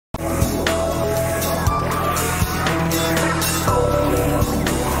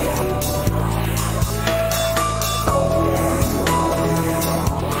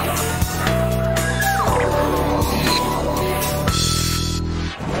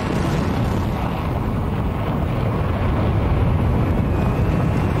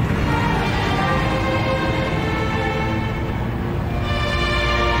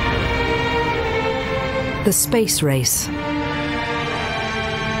The space race. A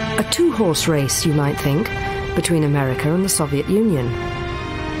two-horse race, you might think, between America and the Soviet Union.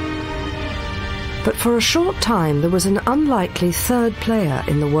 But for a short time there was an unlikely third player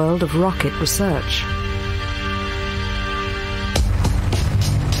in the world of rocket research.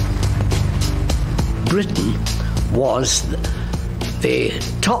 Britain was the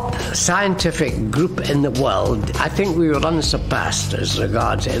top scientific group in the world. I think we were unsurpassed as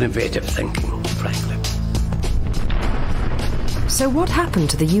regards innovative thinking, frankly. So what happened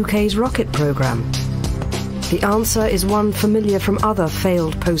to the UK's rocket programme? The answer is one familiar from other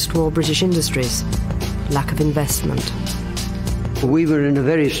failed post-war British industries: lack of investment. We were in a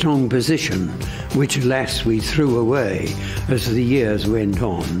very strong position, which alas we threw away as the years went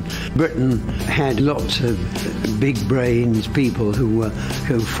on. Britain had lots of big brains, people who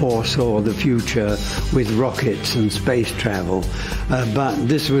foresaw the future with rockets and space travel, but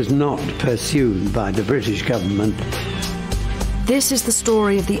this was not pursued by the British government. This is the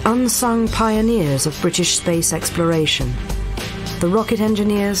story of the unsung pioneers of British space exploration. The rocket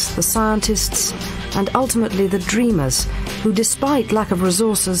engineers, the scientists, and ultimately the dreamers who, despite lack of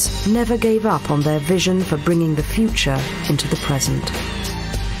resources, never gave up on their vision for bringing the future into the present.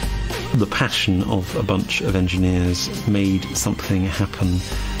 The passion of a bunch of engineers made something happen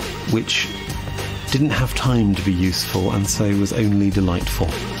which didn't have time to be useful and so was only delightful.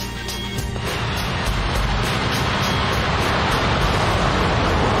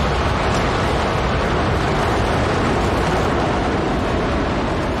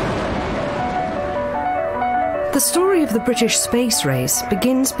 The story of the British space race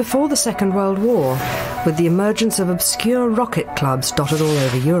begins before the Second World War, with the emergence of obscure rocket clubs dotted all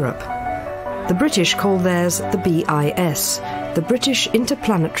over Europe. The British called theirs the BIS, the British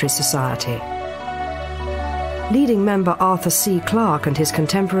Interplanetary Society. Leading member Arthur C. Clarke and his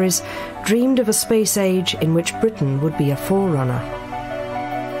contemporaries dreamed of a space age in which Britain would be a forerunner.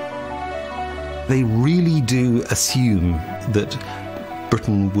 They really do assume that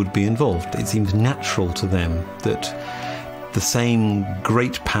Britain would be involved. It seems natural to them that the same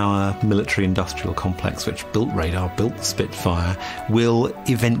great power military-industrial complex which built radar, built the Spitfire, will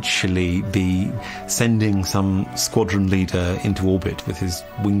eventually be sending some squadron leader into orbit with his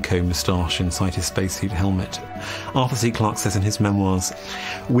Winco moustache inside his spacesuit helmet. Arthur C. Clarke says in his memoirs,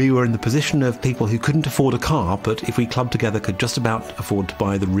 "We were in the position of people who couldn't afford a car, but if we clubbed together could just about afford to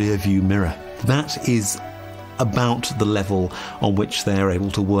buy the rear view mirror." That is about the level on which they are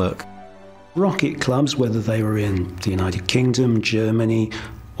able to work. Rocket clubs, whether they were in the United Kingdom, Germany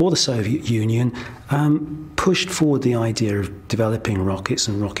or the Soviet Union, pushed forward the idea of developing rockets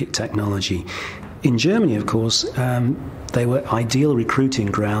and rocket technology. In Germany, of course, they were ideal recruiting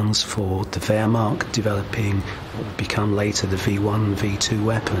grounds for the Wehrmacht developing what would become later the V1 and V2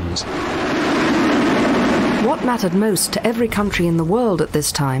 weapons. What mattered most to every country in the world at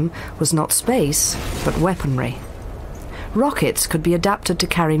this time was not space, but weaponry. Rockets could be adapted to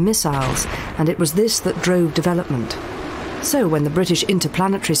carry missiles, and it was this that drove development. So when the British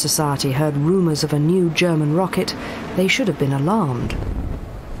Interplanetary Society heard rumours of a new German rocket, they should have been alarmed.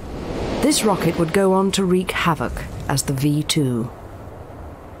 This rocket would go on to wreak havoc as the V2.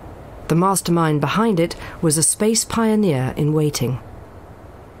 The mastermind behind it was a space pioneer in waiting.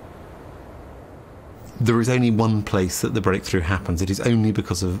 There is only one place that the breakthrough happens. It is only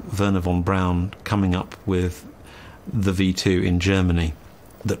because of Werner von Braun coming up with the V2 in Germany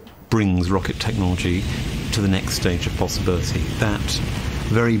that brings rocket technology to the next stage of possibility. That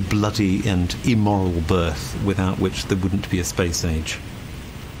very bloody and immoral birth without which there wouldn't be a space age.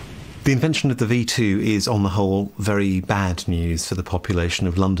 The invention of the V2 is, on the whole, very bad news for the population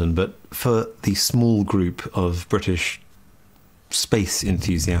of London, but for the small group of British space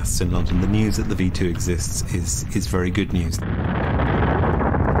enthusiasts in London, the news that the V2 exists is very good news.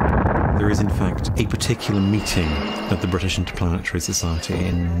 There is, in fact, a particular meeting of the British Interplanetary Society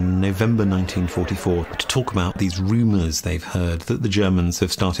in November 1944 to talk about these rumours they've heard that the Germans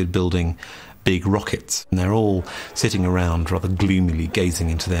have started building big rockets. And they're all sitting around rather gloomily gazing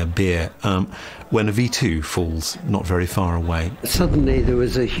into their beer when a V2 falls not very far away. Suddenly there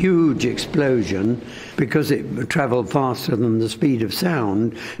was a huge explosion because it travelled faster than the speed of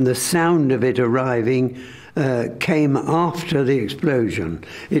sound. The sound of it arriving came after the explosion.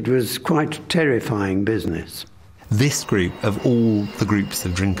 It was quite a terrifying business. This group, of all the groups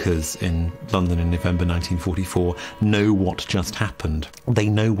of drinkers in London in November 1944, know what just happened. They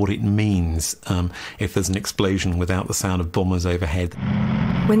know what it means if there's an explosion without the sound of bombers overhead.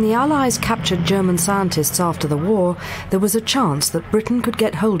 When the Allies captured German scientists after the war, there was a chance that Britain could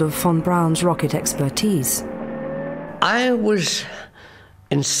get hold of von Braun's rocket expertise. I was,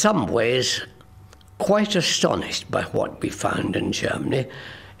 in some ways, quite astonished by what we found in Germany.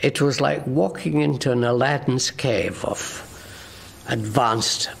 It was like walking into an Aladdin's cave of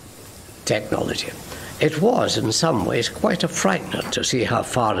advanced technology. It was, in some ways, quite a frightener to see how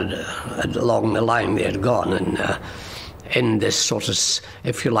far along the line they had gone in this sort of,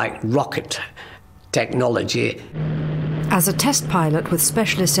 if you like, rocket technology. As a test pilot with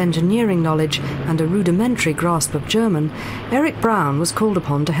specialist engineering knowledge and a rudimentary grasp of German, Eric Brown was called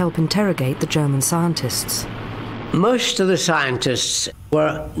upon to help interrogate the German scientists. Most of the scientists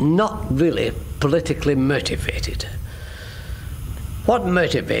were not really politically motivated. What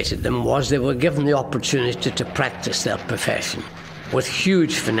motivated them was they were given the opportunity to practice their profession with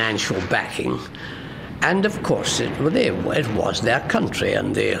huge financial backing. And of course, it was their country,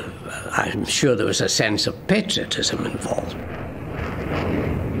 and I'm sure there was a sense of patriotism involved.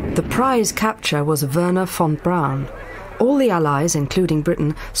 The prize capture was Werner von Braun. All the Allies, including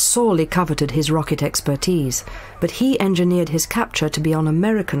Britain, sorely coveted his rocket expertise, but he engineered his capture to be on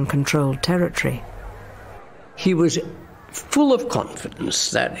American-controlled territory. He was full of confidence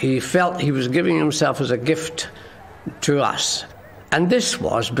that he felt he was giving himself as a gift to us. And this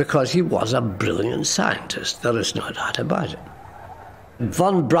was because he was a brilliant scientist, there is no doubt about it.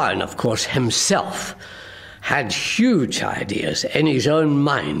 Von Braun, of course, himself had huge ideas in his own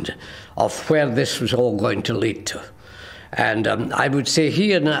mind of where this was all going to lead to. And I would say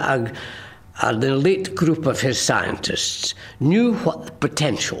he and an elite group of his scientists knew what the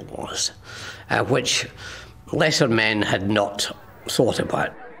potential was, which lesser men had not thought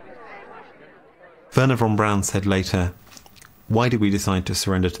about. Werner von Braun said later, "Why did we decide to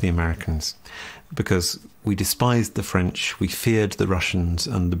surrender to the Americans? Because we despised the French, we feared the Russians,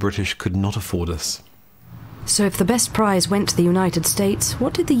 and the British could not afford us." So if the best prize went to the United States,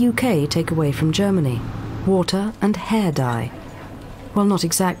 what did the UK take away from Germany? Water and hair dye? Well, not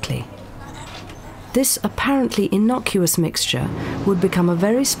exactly. This apparently innocuous mixture would become a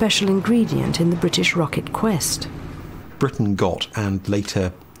very special ingredient in the British rocket quest. Britain got, and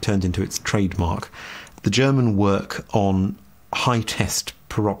later turned into its trademark, the German work on high-test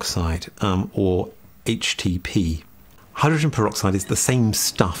peroxide, or HTP. Hydrogen peroxide is the same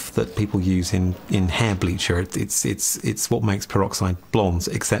stuff that people use in hair bleacher. It's what makes peroxide blondes,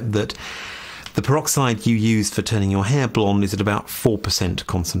 except that the peroxide you use for turning your hair blonde is at about 4%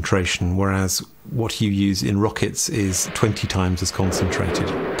 concentration, whereas what you use in rockets is 20 times as concentrated.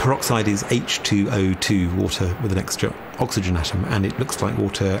 Peroxide is H2O2, water with an extra oxygen atom, and it looks like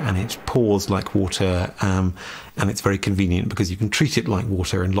water and it pours like water, and it's very convenient because you can treat it like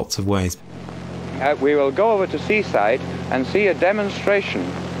water in lots of ways. We will go over to Seaside and see a demonstration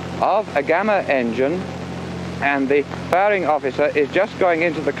of a Gamma engine, and the firing officer is just going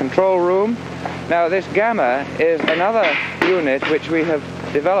into the control room. Now this Gamma is another unit which we have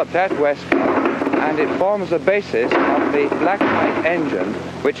developed at Westcott, and it forms the basis of the Black Knight engine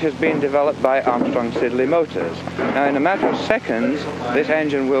which has been developed by Armstrong Siddeley Motors. Now in a matter of seconds this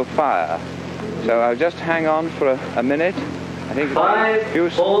engine will fire. So I'll just hang on for a minute. I think it's a few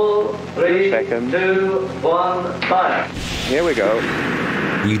 4, 3, seconds. 2, 1, fire. Here we go.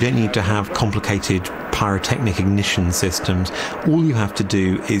 You don't need to have complicated pyrotechnic ignition systems. All you have to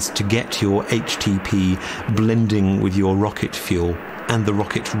do is to get your HTP blending with your rocket fuel, and the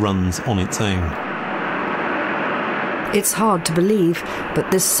rocket runs on its own. It's hard to believe, but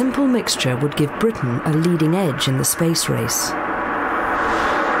this simple mixture would give Britain a leading edge in the space race.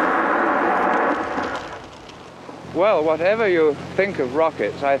 Well, whatever you think of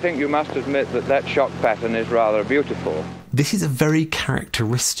rockets, I think you must admit that that shock pattern is rather beautiful. This is a very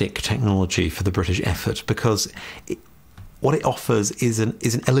characteristic technology for the British effort, because what it offers is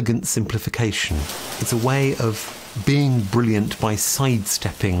an elegant simplification. It's a way of being brilliant by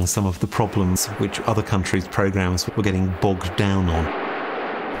sidestepping some of the problems which other countries' programmes were getting bogged down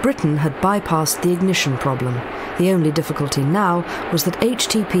on. Britain had bypassed the ignition problem. The only difficulty now was that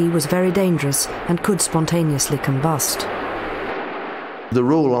HTP was very dangerous and could spontaneously combust. The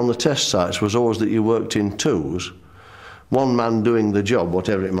rule on the test sites was always that you worked in twos. One man doing the job,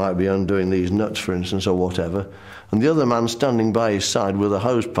 whatever it might be, undoing these nuts, for instance, or whatever, and the other man standing by his side with a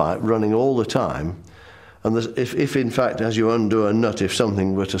hose pipe running all the time. And if in fact, as you undo a nut, if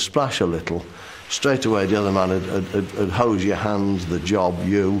something were to splash a little, straight away the other man would hose your hands, the job,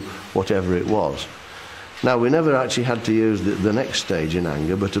 you, whatever it was. Now, we never actually had to use the next stage in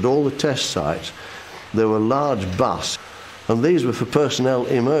anger, but at all the test sites, there were large baths, and these were for personnel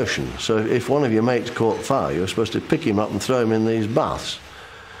immersion. So if one of your mates caught fire, you were supposed to pick him up and throw him in these baths,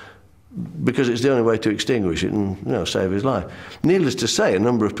 because it's the only way to extinguish it and, you know, save his life. Needless to say, a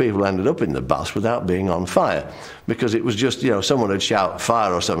number of people ended up in the baths without being on fire, because it was just, you know, someone would shout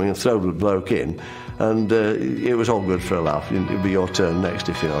fire or something and throw the bloke in, And it was all good for a laugh. It'd be your turn next,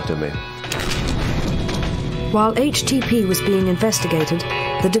 if you know what I mean. While HTP was being investigated,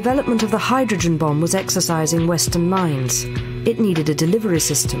 the development of the hydrogen bomb was exercising Western minds. It needed a delivery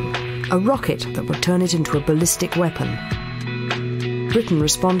system, a rocket that would turn it into a ballistic weapon. Britain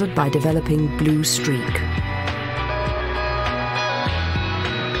responded by developing Blue Streak.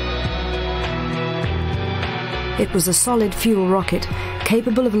 It was a solid fuel rocket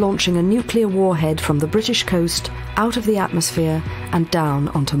capable of launching a nuclear warhead from the British coast, out of the atmosphere and down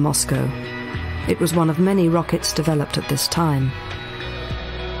onto Moscow. It was one of many rockets developed at this time.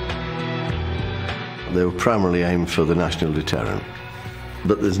 They were primarily aimed for the national deterrent.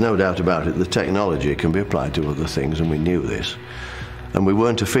 But there's no doubt about it, the technology can be applied to other things, and we knew this. And we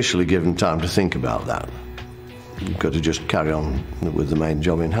weren't officially given time to think about that. You've got to just carry on with the main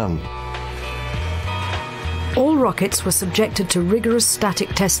job in hand. All rockets were subjected to rigorous static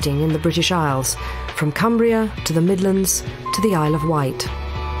testing in the British Isles, from Cumbria to the Midlands to the Isle of Wight.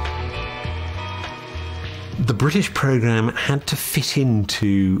 The British programme had to fit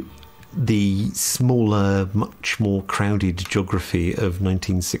into the smaller, much more crowded geography of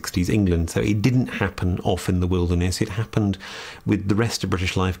 1960s England. So it didn't happen off in the wilderness, it happened with the rest of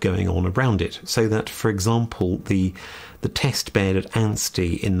British life going on around it. So that, for example, the test bed at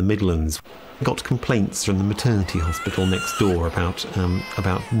Anstey in the Midlands got complaints from the maternity hospital next door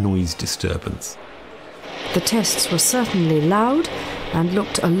about noise disturbance. The tests were certainly loud and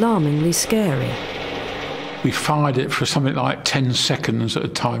looked alarmingly scary. We fired it for something like 10 seconds at a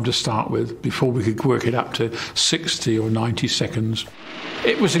time to start with, before we could work it up to 60 or 90 seconds.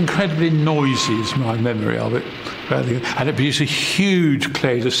 It was incredibly noisy, is my memory of it. And it produced a huge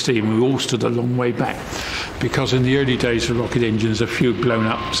cloud of steam. We all stood a long way back, because in the early days of rocket engines, a few had blown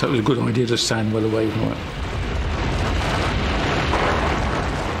up, so it was a good idea to stand well away from it.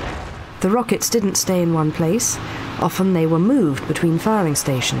 The rockets didn't stay in one place. Often they were moved between firing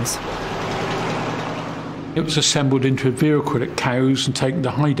stations. It was assembled into a vehicle at Cowes and taken to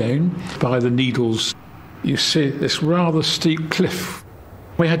Highdown by the Needles. You see this rather steep cliff.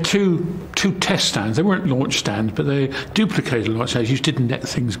 We had two test stands. They weren't launch stands, but they duplicated launch stands. You just didn't let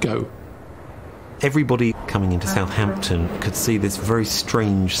things go. Everybody coming into Southampton could see this very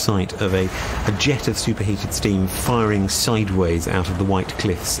strange sight of a jet of superheated steam firing sideways out of the white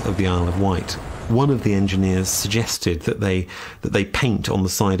cliffs of the Isle of Wight. One of the engineers suggested that they paint on the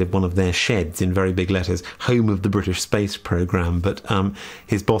side of one of their sheds in very big letters, "Home of the British Space Programme," but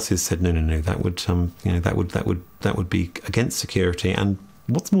his bosses said no, that would be against security, and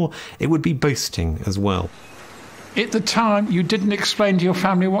what's more, it would be boasting as well. At the time, you didn't explain to your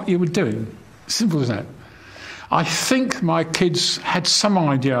family what you were doing. Simple as that. I think my kids had some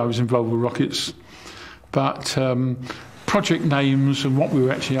idea I was involved with rockets, but project names and what we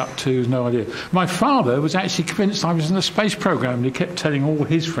were actually up to, no idea. My father was actually convinced I was in the space programme, and he kept telling all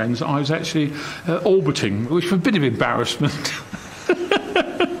his friends that I was actually orbiting, which was a bit of embarrassment.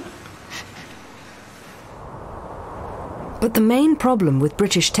 But the main problem with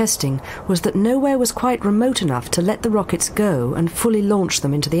British testing was that nowhere was quite remote enough to let the rockets go and fully launch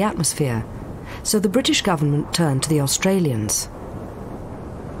them into the atmosphere. So the British government turned to the Australians.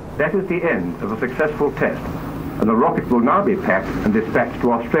 That is the end of a successful test, and the rocket will now be packed and dispatched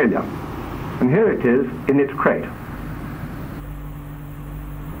to Australia. And here it is in its crate.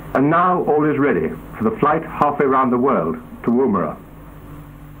 And now all is ready for the flight halfway around the world to Woomera.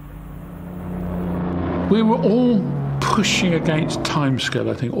 We were all pushing against timescale,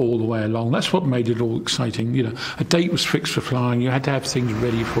 I think, all the way along. That's what made it all exciting. You know, a date was fixed for flying. You had to have things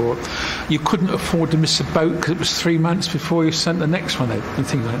ready for it. You couldn't afford to miss a boat because it was 3 months before you sent the next one out and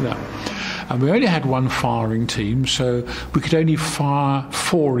things like that. And we only had one firing team, so we could only fire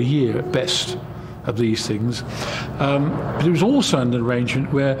 4 a year at best of these things. But it was also an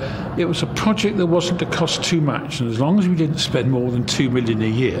arrangement where it was a project that wasn't to cost too much, and as long as we didn't spend more than $2 million a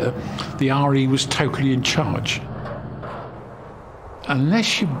year, the RE was totally in charge.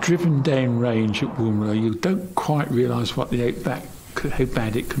 Unless you've driven down range at Woomera, you don't quite realise what the outback, how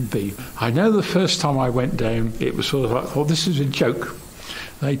bad it can be. I know the first time I went down, it was sort of like, oh, this is a joke.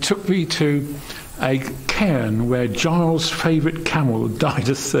 They took me to a cairn where Giles' favourite camel died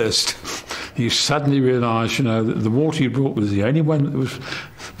of thirst. You suddenly realise, you know, that the water you brought was the only one that was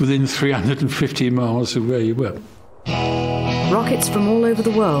within 350 miles of where you were. Rockets from all over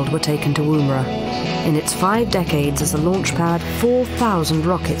the world were taken to Woomera. In its 5 decades as a launch pad, 4,000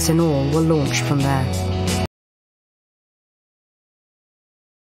 rockets in all were launched from there.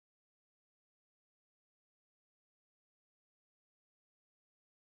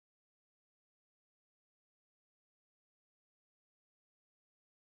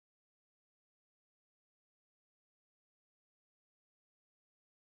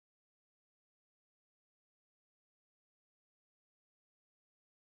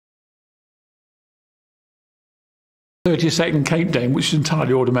 30-second Cape Dane, which is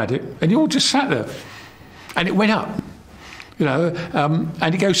entirely automatic, and you all just sat there. And it went up,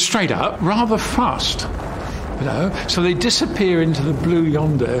 and it goes straight up rather fast. So they disappear into the blue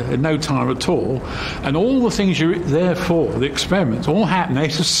yonder in no time at all, and all the things you're there for, the experiments, all happen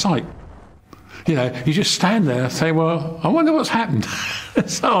out of sight. You just stand there and say, well, I wonder what's happened, and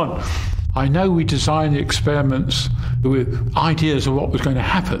so on. I know we designed the experiments with ideas of what was going to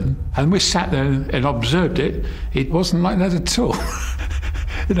happen, and we sat there and observed it. It wasn't like that at all.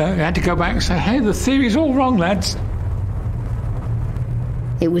 You had to go back and say, hey, the theory's all wrong, lads.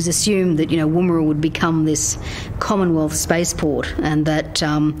 It was assumed that, Woomera would become this Commonwealth spaceport, and that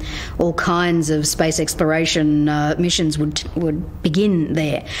all kinds of space exploration missions would begin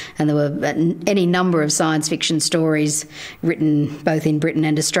there. And there were any number of science fiction stories written both in Britain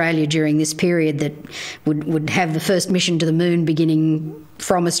and Australia during this period that would have the first mission to the moon beginning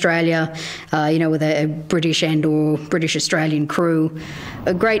from Australia, with a British and/or British-Australian crew.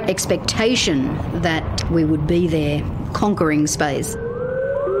 A great expectation that we would be there conquering space.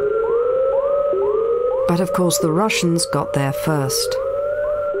 But of course the Russians got there first.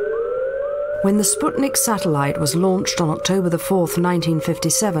 When the Sputnik satellite was launched on October the 4th,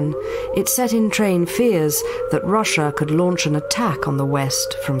 1957, it set in train fears that Russia could launch an attack on the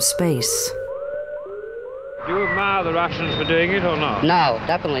West from space. Do you admire the Russians for doing it or not? No,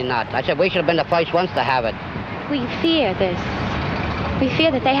 definitely not. I said we should have been the first ones to have it. We fear this. We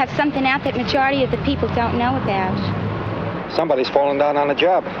fear that they have something out that majority of the people don't know about. Somebody's fallen down on a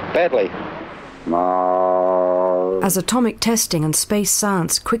job, badly. As atomic testing and space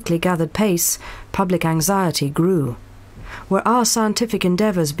science quickly gathered pace, public anxiety grew. Were our scientific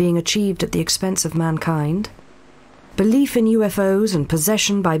endeavours being achieved at the expense of mankind? Belief in UFOs and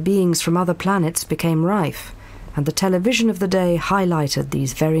possession by beings from other planets became rife, and the television of the day highlighted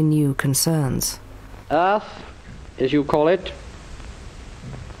these very new concerns. Earth, as you call it,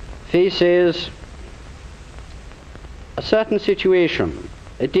 faces a certain situation,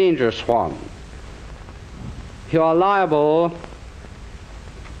 a dangerous one. You are liable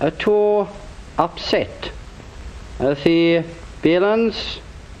to upset the balance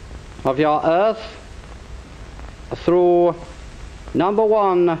of your Earth through, number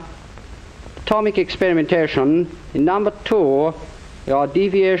one, atomic experimentation, and number two, your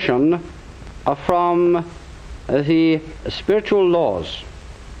deviation from the spiritual laws.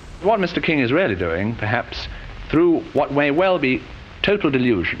 What Mr. King is really doing, perhaps through what may well be total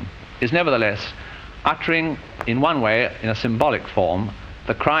delusion, is nevertheless uttering in one way, in a symbolic form,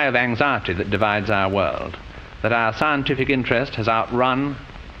 the cry of anxiety that divides our world, that our scientific interest has outrun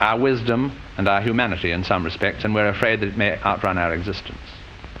our wisdom and our humanity in some respects, and we're afraid that it may outrun our existence.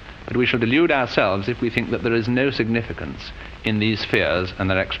 But we shall delude ourselves if we think that there is no significance in these fears and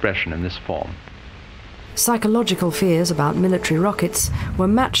their expression in this form. Psychological fears about military rockets were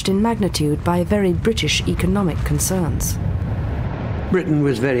matched in magnitude by very British economic concerns. Britain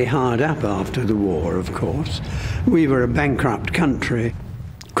was very hard up after the war, of course. We were a bankrupt country.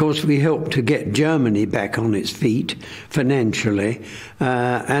 Of course, we helped to get Germany back on its feet financially,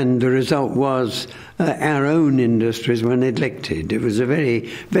 and the result was our own industries were neglected. It was a very,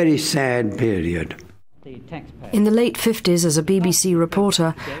 very sad period. In the late 50s, as a BBC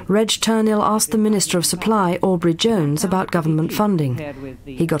reporter, Reg Turnill asked the Minister of Supply, Aubrey Jones, about government funding.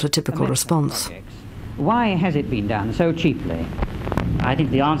 He got a typical response. Why has it been done so cheaply? I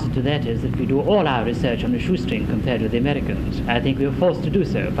think the answer to that is that we do all our research on a shoestring compared with the Americans. I think we were forced to do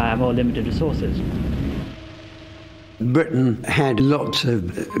so by our more limited resources. Britain had lots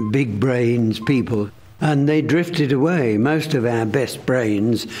of big brains people, and they drifted away. Most of our best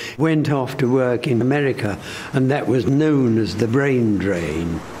brains went off to work in America, and that was known as the brain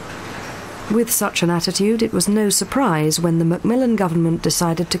drain. With such an attitude, it was no surprise when the Macmillan government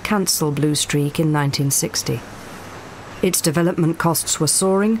decided to cancel Blue Streak in 1960. Its development costs were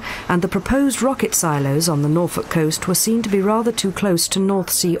soaring, and the proposed rocket silos on the Norfolk coast were seen to be rather too close to North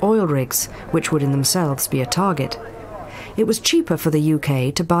Sea oil rigs, which would in themselves be a target. It was cheaper for the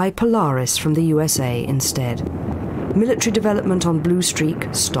UK to buy Polaris from the USA instead. Military development on Blue Streak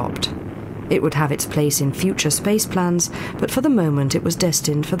stopped. It would have its place in future space plans, but for the moment it was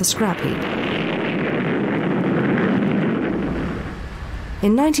destined for the scrap heap.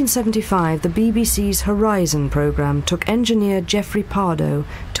 In 1975, the BBC's Horizon programme took engineer Geoffrey Pardoe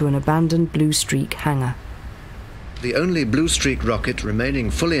to an abandoned Blue Streak hangar. The only Blue Streak rocket remaining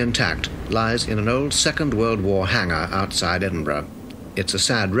fully intact lies in an old Second World War hangar outside Edinburgh. It's a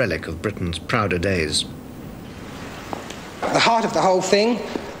sad relic of Britain's prouder days. The heart of the whole thing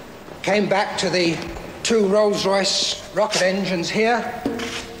came back to the two Rolls-Royce rocket engines here,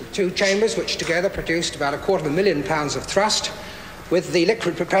 two chambers which together produced about £250,000 of thrust, with the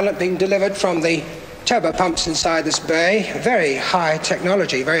liquid propellant being delivered from the turbo pumps inside this bay, very high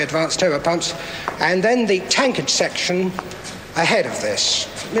technology, very advanced turbo pumps, and then the tankage section ahead of this.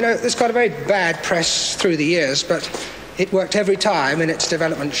 You know, this got a very bad press through the years, but it worked every time in its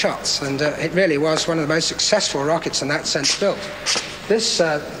development shots, and it really was one of the most successful rockets in that sense built. This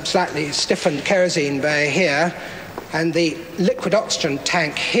slightly stiffened kerosene bay here, and the liquid oxygen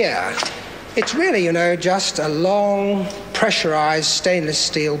tank here, it's really, you know, just a long, pressurized stainless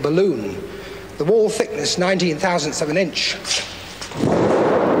steel balloon. The wall thickness, 19,000ths of an inch.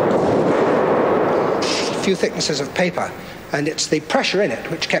 A few thicknesses of paper, and it's the pressure in it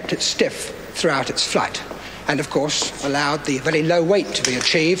which kept it stiff throughout its flight, and of course allowed the very low weight to be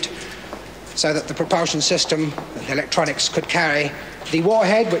achieved so that the propulsion system, the electronics, could carry the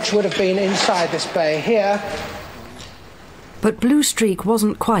warhead, which would have been inside this bay here. But Blue Streak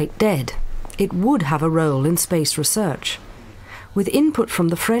wasn't quite dead. It would have a role in space research. With input from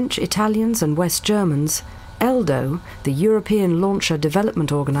the French, Italians and West Germans, ELDO, the European Launcher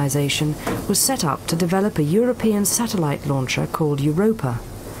Development Organization, was set up to develop a European satellite launcher called Europa.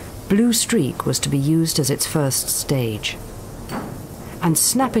 Blue Streak was to be used as its first stage. And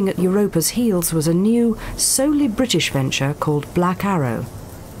snapping at Europa's heels was a new, solely British venture called Black Arrow.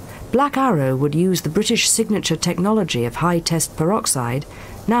 Black Arrow would use the British signature technology of high test peroxide,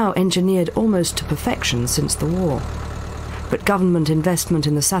 now engineered almost to perfection since the war. But government investment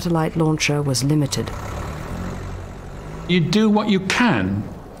in the satellite launcher was limited. You do what you can.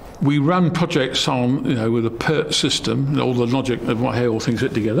 We run projects on, you know, with a PERT system, all the logic of how all things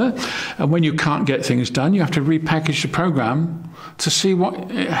fit together. And when you can't get things done, you have to repackage the program to see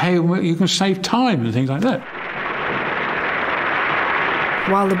how you can save time and things like that.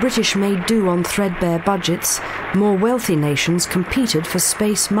 While the British made do on threadbare budgets, more wealthy nations competed for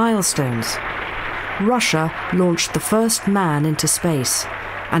space milestones. Russia launched the first man into space,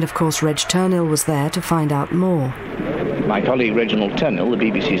 and of course Reg Turnell was there to find out more. My colleague Reginald Turnell, the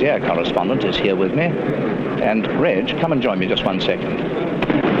BBC's air correspondent, is here with me. And Reg, come and join me just 1 second.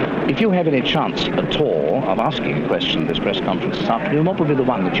 If you have any chance at all of asking a question at this press conference this afternoon, what would be the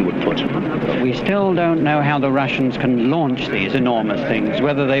one that you would put? We still don't know how the Russians can launch these enormous things,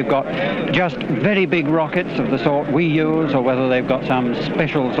 whether they've got just very big rockets of the sort we use, or whether they've got some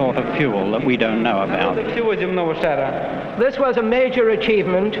special sort of fuel that we don't know about. This was a major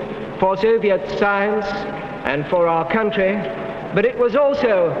achievement for Soviet science and for our country, but it was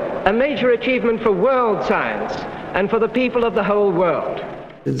also a major achievement for world science and for the people of the whole world.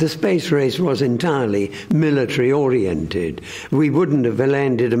 The space race was entirely military-oriented. We wouldn't have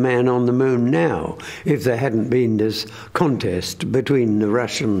landed a man on the moon now if there hadn't been this contest between the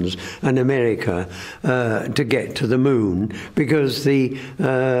Russians and America to get to the moon, because the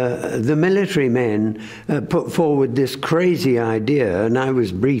military men put forward this crazy idea, and I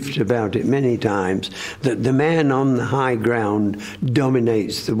was briefed about it many times, that the man on the high ground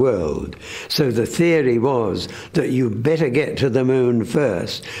dominates the world. So the theory was that you better get to the moon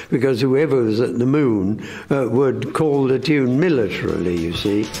first, because whoever was at the moon would call the tune militarily, you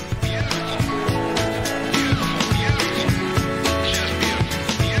see.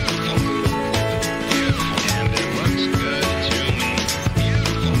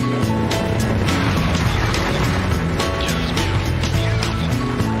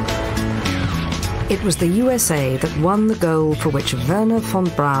 It was the USA that won the goal for which Werner von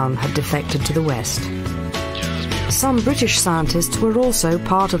Braun had defected to the West. Some British scientists were also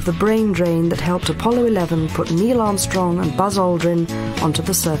part of the brain drain that helped Apollo 11 put Neil Armstrong and Buzz Aldrin onto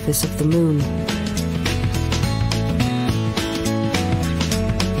the surface of the moon.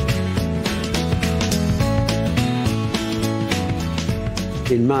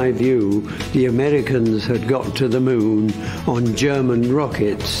 In my view, the Americans had got to the moon on German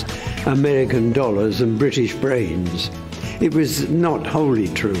rockets, American dollars and British brains. It was not wholly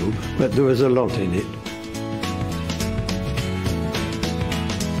true, but there was a lot in it.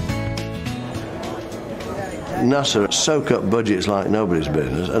 NASA soak up budgets like nobody's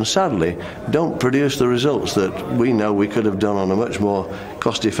business, and sadly don't produce the results that we know we could have done on a much more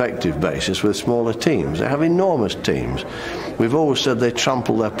cost-effective basis with smaller teams. They have enormous teams. We've always said they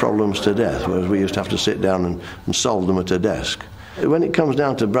trample their problems to death, whereas we used to have to sit down and solve them at a desk. When it comes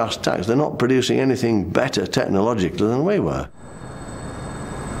down to brass tacks, they're not producing anything better technologically than we were.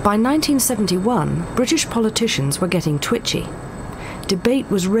 By 1971, British politicians were getting twitchy. Debate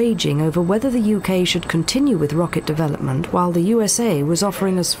was raging over whether the UK should continue with rocket development while the USA was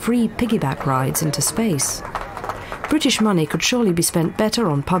offering us free piggyback rides into space. British money could surely be spent better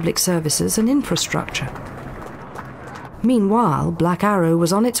on public services and infrastructure. Meanwhile, Black Arrow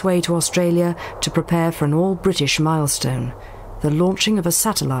was on its way to Australia to prepare for an all-British milestone, the launching of a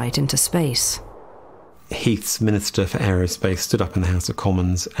satellite into space. Heath's Minister for Aerospace stood up in the House of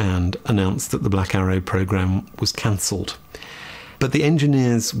Commons and announced that the Black Arrow programme was cancelled. But the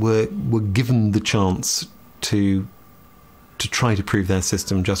engineers were given the chance to try to prove their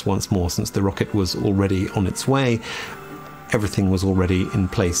system just once more, since the rocket was already on its way, everything was already in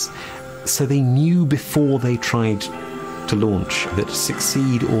place. So they knew before they tried to launch that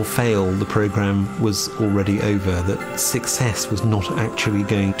succeed or fail, the programme was already over, that success was not actually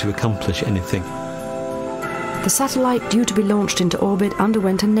going to accomplish anything. The satellite due to be launched into orbit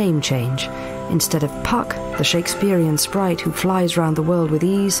underwent a name change. Instead of Puck, the Shakespearean sprite who flies round the world with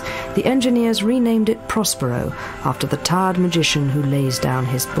ease, the engineers renamed it Prospero, after the tired magician who lays down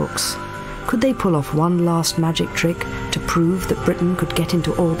his books. Could they pull off one last magic trick to prove that Britain could get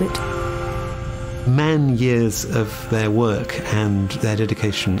into orbit? Man-years of their work and their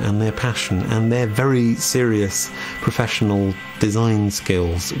dedication and their passion and their very serious professional design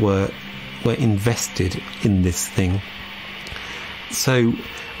skills were invested in this thing. So,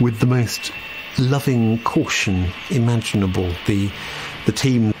 with the most loving caution imaginable, the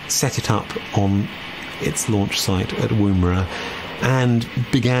team set it up on its launch site at Woomera and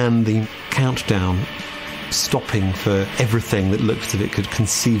began the countdown, stopping for everything that looked as if it could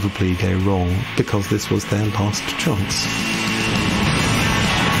conceivably go wrong, because this was their last chance.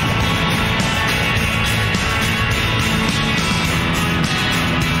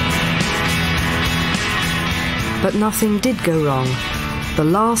 But nothing did go wrong. The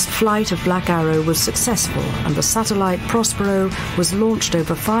last flight of Black Arrow was successful, and the satellite Prospero was launched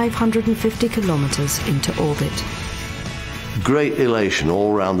over 550 kilometres into orbit. Great elation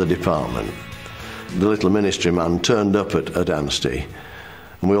all round the department. The little ministry man turned up at Anstey,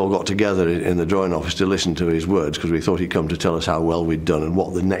 and we all got together in the drawing office to listen to his words, because we thought he'd come to tell us how well we'd done and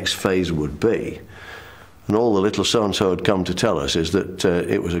what the next phase would be. And all the little so-and-so had come to tell us is that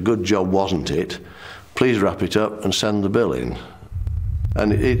it was a good job, wasn't it? Please wrap it up and send the bill in.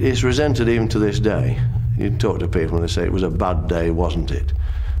 And it's resented even to this day. You talk to people and they say it was a bad day, wasn't it?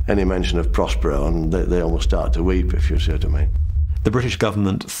 Any mention of Prospero and they almost start to weep, if you see what I mean. The British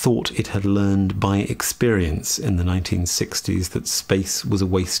government thought it had learned by experience in the 1960s that space was a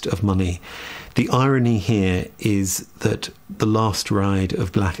waste of money. The irony here is that the last ride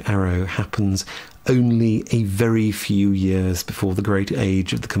of Black Arrow happens only a very few years before the great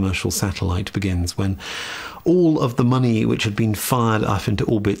age of the commercial satellite begins, when all of the money which had been fired up into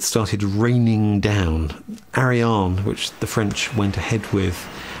orbit started raining down. Ariane, which the French went ahead with,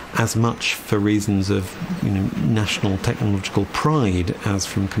 as much for reasons of national technological pride as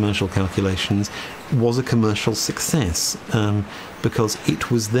from commercial calculations, was a commercial success because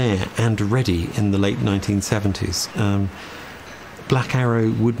it was there and ready in the late 1970s. Black Arrow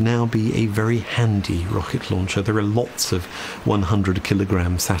would now be a very handy rocket launcher. There are lots of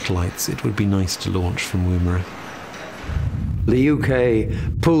 100-kilogram satellites. It would be nice to launch from Woomera. The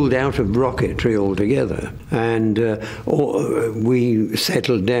UK pulled out of rocketry altogether, and we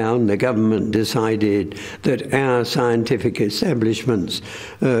settled down. The government decided that our scientific establishments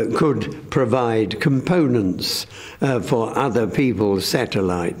could provide components for other people's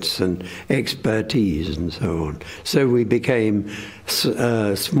satellites and expertise and so on. So we became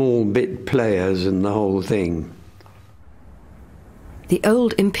small bit players in the whole thing. The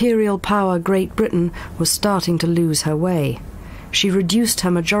old imperial power Great Britain was starting to lose her way. She reduced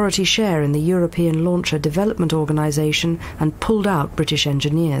her majority share in the European Launcher Development Organisation and pulled out British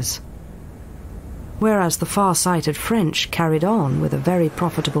engineers. Whereas the far-sighted French carried on with a very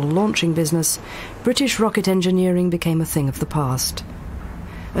profitable launching business, British rocket engineering became a thing of the past.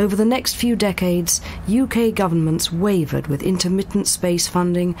 Over the next few decades, UK governments wavered with intermittent space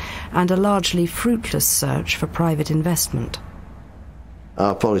funding and a largely fruitless search for private investment.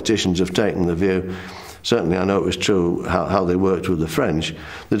 Our politicians have taken the view, certainly I know it was true how they worked with the French,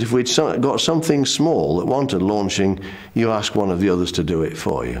 that if we'd got something small that wanted launching, you ask one of the others to do it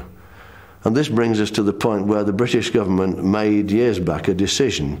for you. And this brings us to the point where the British government made years back a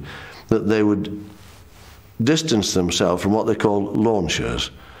decision that they would distance themselves from what they call launchers.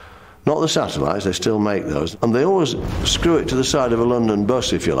 Not the satellites, they still make those. And they always screw it to the side of a London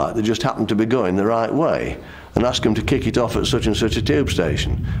bus, if you like, that just happened to be going the right way, and ask them to kick it off at such and such a tube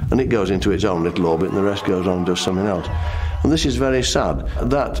station. And it goes into its own little orbit and the rest goes on and does something else. And this is very sad.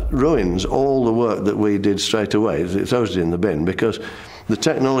 That ruins all the work that we did straight away. It throws it in the bin, because the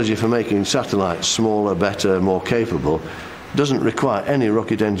technology for making satellites smaller, better, more capable doesn't require any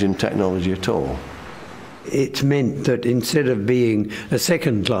rocket engine technology at all. It's meant that instead of being a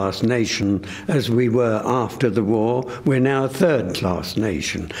second-class nation, as we were after the war, we're now a third-class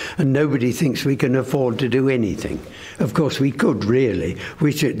nation, and nobody thinks we can afford to do anything. Of course, we could really.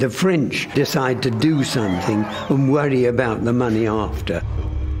 The French decide to do something and worry about the money after.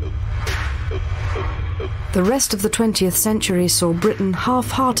 The rest of the 20th century saw Britain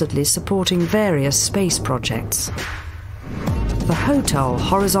half-heartedly supporting various space projects. The HOTOL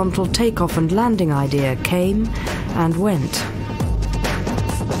horizontal takeoff and landing idea came and went.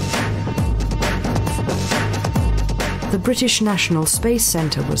 The British National Space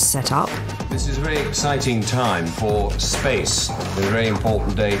Centre was set up. This is a very exciting time for space. It's a very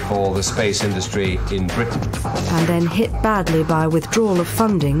important day for the space industry in Britain. And then hit badly by a withdrawal of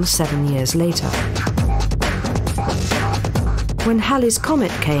funding 7 years later. When Halley's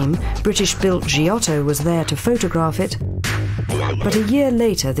Comet came, British-built Giotto was there to photograph it. But a year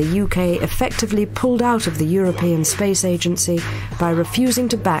later, the UK effectively pulled out of the European Space Agency by refusing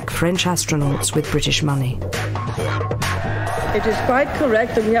to back French astronauts with British money. It is quite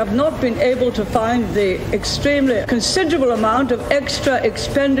correct that we have not been able to find the extremely considerable amount of extra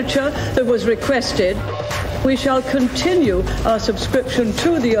expenditure that was requested. We shall continue our subscription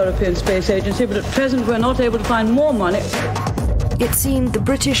to the European Space Agency, but at present we're not able to find more money. It seemed the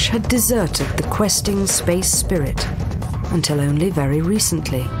British had deserted the questing space spirit, until only very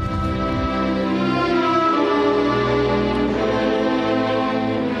recently.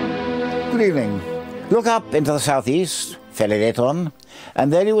 Good evening. Look up into the southeast, fairly late on,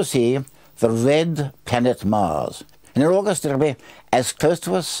 and there you will see the red planet Mars. And in August it'll be as close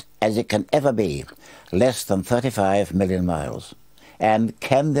to us as it can ever be, less than 35 million miles. And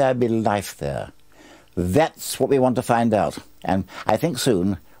can there be life there? That's what we want to find out, and I think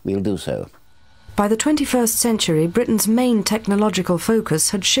soon we'll do so. By the 21st century, Britain's main technological focus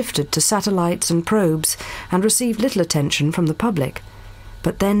had shifted to satellites and probes and received little attention from the public.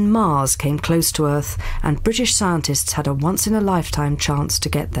 But then Mars came close to Earth, and British scientists had a once-in-a-lifetime chance to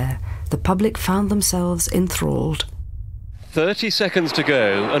get there. The public found themselves enthralled. 30 seconds to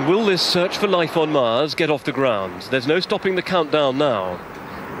go, and will this search for life on Mars get off the ground? There's no stopping the countdown now.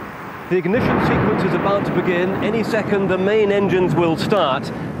 The ignition sequence is about to begin. Any second the main engines will start.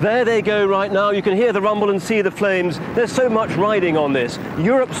 There they go right now. You can hear the rumble and see the flames. There's so much riding on this.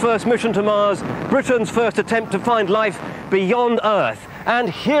 Europe's first mission to Mars, Britain's first attempt to find life beyond Earth. And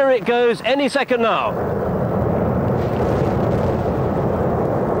here it goes any second now.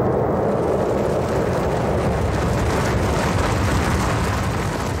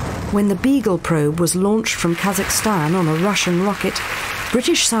 When the Beagle probe was launched from Kazakhstan on a Russian rocket,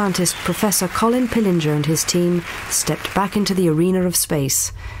 British scientist Professor Colin Pillinger and his team stepped back into the arena of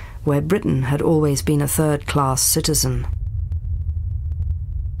space, where Britain had always been a third-class citizen.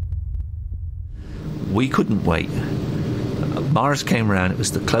 We couldn't wait. Mars came around, it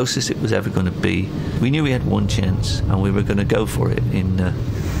was the closest it was ever going to be. We knew we had one chance, and we were going to go for it in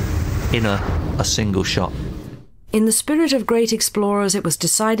a single shot. In the spirit of great explorers, it was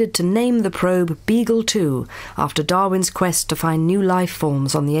decided to name the probe Beagle 2, after Darwin's quest to find new life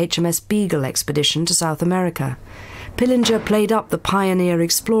forms on the HMS Beagle expedition to South America. Pillinger played up the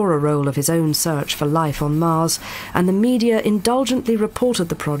pioneer-explorer role of his own search for life on Mars, and the media indulgently reported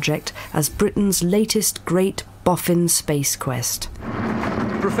the project as Britain's latest great boffin space quest.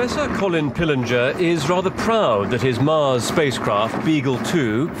 Professor Colin Pillinger is rather proud that his Mars spacecraft, Beagle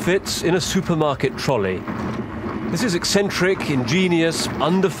 2, fits in a supermarket trolley. This is eccentric, ingenious,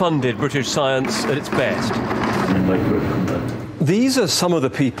 underfunded British science at its best. These are some of the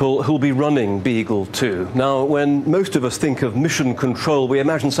people who'll be running Beagle 2. Now, when most of us think of mission control, we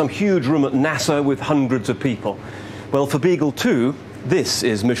imagine some huge room at NASA with hundreds of people. Well, for Beagle 2, this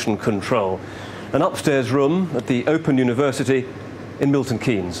is mission control. An upstairs room at the Open University in Milton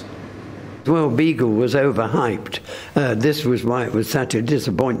Keynes. Well, Beagle was overhyped. This was why it was such a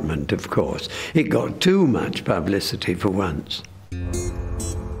disappointment, of course. It got too much publicity for once.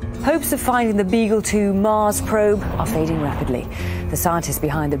 Hopes of finding the Beagle 2 Mars probe are fading rapidly. The scientists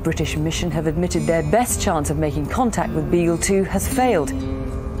behind the British mission have admitted their best chance of making contact with Beagle 2 has failed.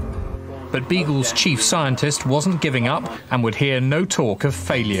 But Beagle's chief scientist wasn't giving up and would hear no talk of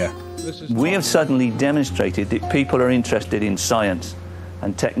failure. We have suddenly demonstrated that people are interested in science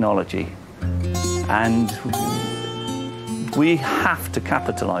and technology, and we have to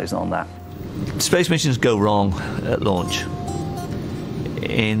capitalise on that. Space missions go wrong at launch.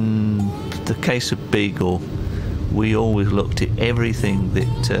 In the case of Beagle, we always looked at everything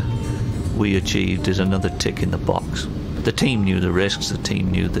that we achieved as another tick in the box. The team knew the risks, the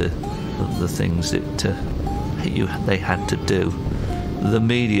team knew the things that they had to do. The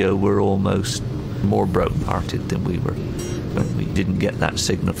media were almost more broken-hearted than we were when we didn't get that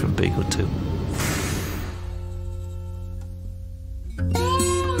signal from Beagle 2.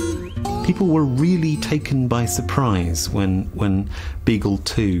 People were really taken by surprise when Beagle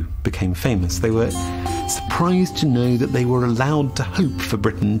 2 became famous. They were surprised to know that they were allowed to hope for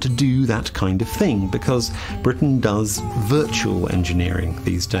Britain to do that kind of thing, because Britain does virtual engineering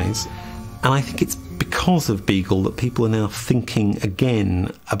these days. And I think it's because of Beagle that people are now thinking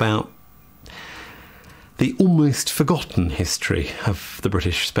again about the almost forgotten history of the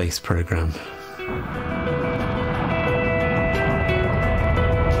British space programme.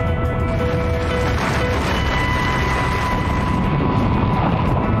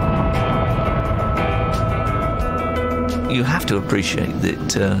 You have to appreciate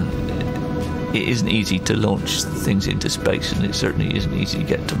that it isn't easy to launch things into space, and it certainly isn't easy to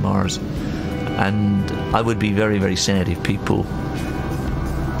get to Mars. And I would be very, very sad if people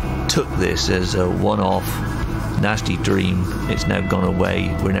took this as a one-off nasty dream. It's now gone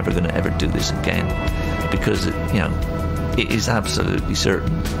away. We're never going to ever do this again. Because, you know, it is absolutely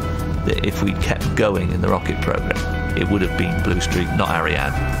certain that if we kept going in the rocket program, it would have been Blue Streak, not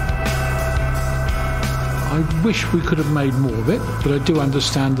Ariane. I wish we could have made more of it, but I do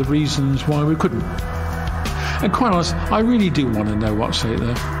understand the reasons why we couldn't. And quite honestly, I really do want to know what's out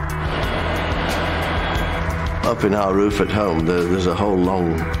there. Up in our roof at home, there's a whole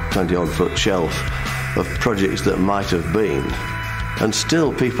long 20-odd foot shelf of projects that might have been, and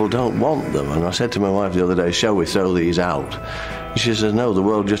still people don't want them. And I said to my wife the other day, shall we throw these out? She says, no, the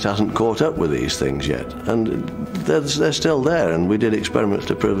world just hasn't caught up with these things yet. And they're still there, and we did experiments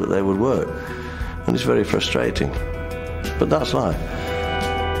to prove that they would work. And it's very frustrating. But that's life.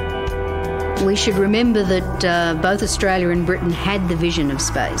 We should remember that both Australia and Britain had the vision of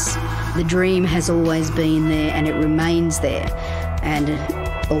space. The dream has always been there, and it remains there. And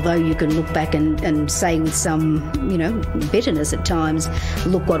although you can look back and say with some, you know, bitterness at times,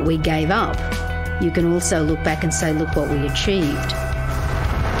 look what we gave up, you can also look back and say, look what we achieved.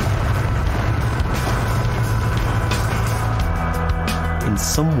 In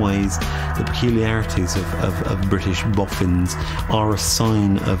some ways, the peculiarities of British boffins are a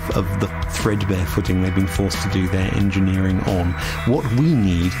sign of the threadbare footing they've been forced to do their engineering on. What we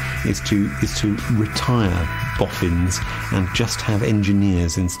need is to retire boffins and just have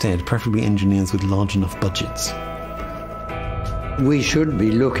engineers instead, preferably engineers with large enough budgets. We should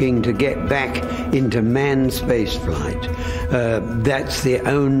be looking to get back into manned spaceflight. That's the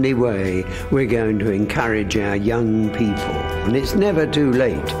only way we're going to encourage our young people. And it's never too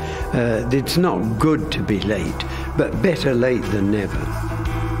late. It's not good to be late, but better late than never.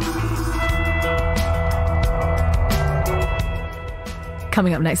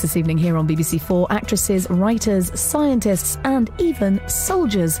 Coming up next this evening here on BBC4, actresses, writers, scientists and even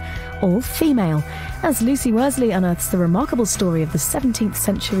soldiers, all female, as Lucy Worsley unearths the remarkable story of the 17th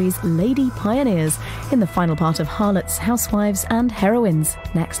century's lady pioneers in the final part of Harlots, Housewives and Heroines.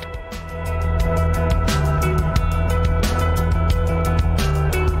 Next.